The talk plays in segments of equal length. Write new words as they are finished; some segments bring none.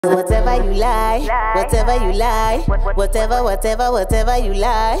Whatever you like, whatever you like, whatever you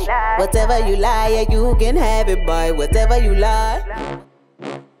like, whatever you like, yeah, you can have it, boy, whatever you like.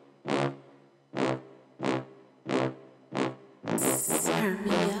 Turn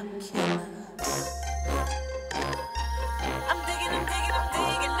me up, killer.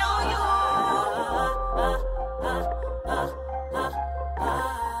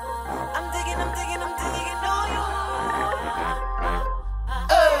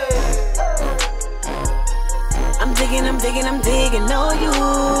 I'm digging on you.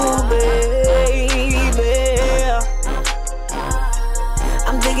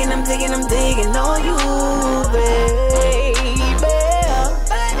 I'm digging on you. I'm digging on you, baby.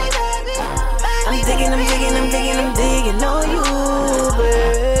 I'm digging on you, baby. I'm digging on you, baby.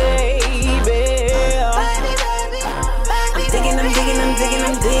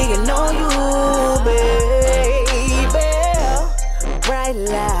 I'm digging on you, baby. Bright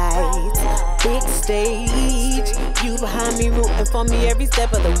lights, big stage. You behind me, rooting for me every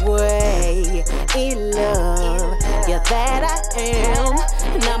step of the way. In love, yeah, that I am.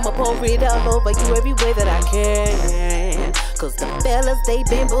 And I'ma pour it all over you every way that I can. Cause the fellas, they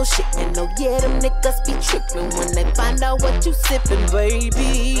been bullshitting. Oh yeah, them niggas be tripping when they find out what you sipping,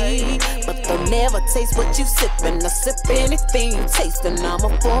 baby. But they'll never taste what you sipping. I sip anything you taste, and I'm a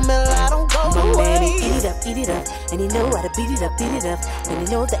formula, I don't go away. My man, he eat it up, and he know how to beat it up. And he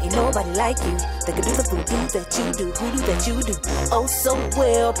knows that ain't nobody like you that can do the voodoo that you do, hoodoo that you do. Oh so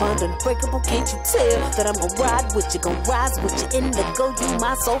well, bond unbreakable, can't you tell that I'm gonna ride with you, gonna rise with you, indigo, you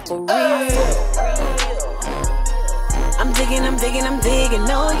my soul for real. I'm digging on you, baby. I'm digging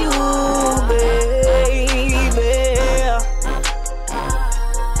on you, baby.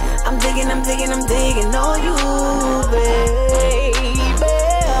 I'm digging on you, baby.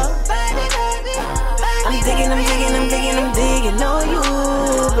 I'm digging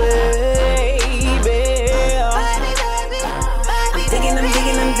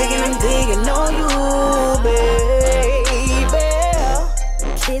on you, baby.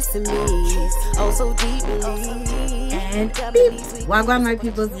 Kissing me, oh so deeply. And beep. Whaa, my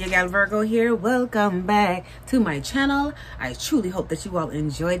peoples, you got Virgo here. Welcome back to my channel. I truly hope that you all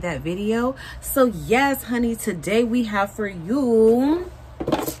enjoyed that video. So yes, honey, today we have for you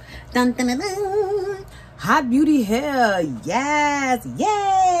dun, dun, dun, dun, hot beauty hair. Yes,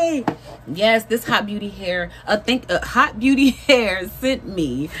 yay. Yes, this hot beauty hair, hot beauty hair sent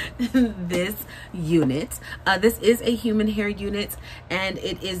me this unit. This is a human hair unit, and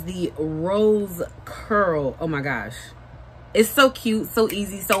it is the rose curl. Oh my gosh, it's so cute, so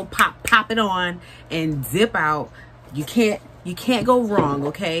easy, so pop it on and zip out. You can't go wrong,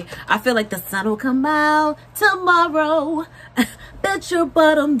 okay? I feel like the sun will come out tomorrow. Bet your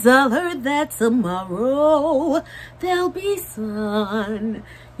bottom dollar that tomorrow there'll be sun.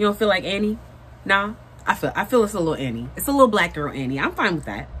 You don't feel like Annie? Nah, I feel it's a little Annie. It's a little black girl Annie. I'm fine with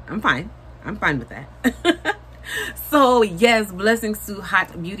that. I'm fine with that. So yes, blessings to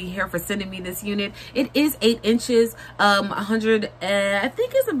Hot Beauty Hair for sending me this unit. It is 8 inches, 100, I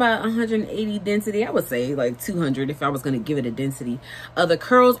think it's about 180 density. I would say like 200 if I was going to give it a density. The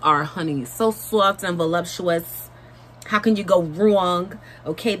curls are, honey, so soft and voluptuous. How can you go wrong?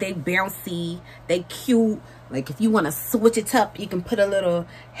 Okay, they bouncy, they cute. Like if you want to switch it up, you can put a little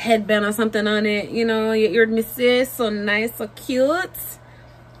headband or something on it. You know, your ear misses, so nice, so cute.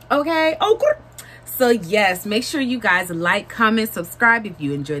 Okay, oh good. So yes, make sure you guys like, comment, subscribe if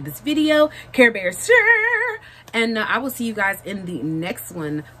you enjoyed this video. Care Bear share. And I will see you guys in the next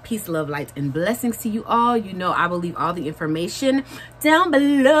one. Peace, love, light, and blessings to you all. You know I will leave all the information down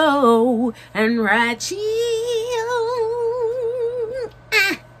below. And right here.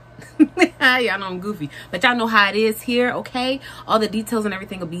 Y'all know I'm goofy, but y'all know how it is here, okay? All the details and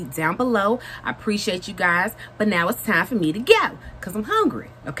everything will be down below. I appreciate you guys, but now it's time for me to go because I'm hungry,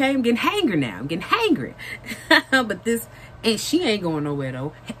 okay? I'm getting hangry now. I'm getting hangry. But she ain't going nowhere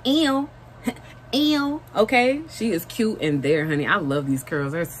though. Okay? She is cute in there, honey. I love these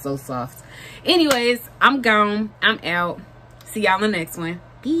curls. They're so soft. Anyways, I'm gone. I'm out. See y'all in the next one.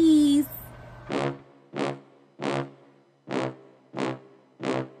 Peace.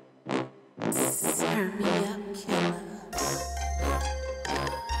 Turn me up, killer.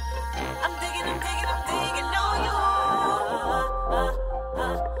 I'm digging on you.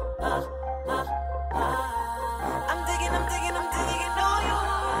 I'm digging on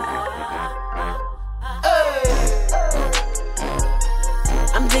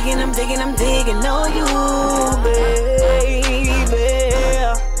you. I'm digging on you, baby.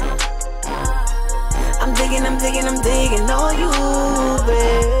 I'm digging on you,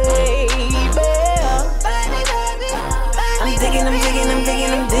 baby. I'm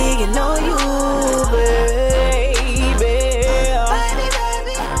digging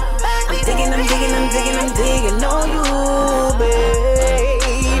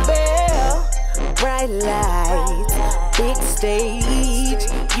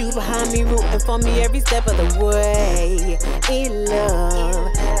for me every step of the way. In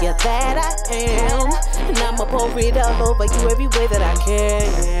love, yeah, that I am. And I'ma pour it all over you every way that I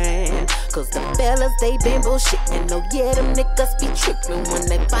can. Cause the fellas, they been bullshitting. Oh yeah, them niggas be tripping when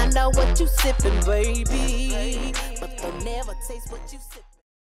they find out what you sipping, baby. But they'll never taste what you sipping.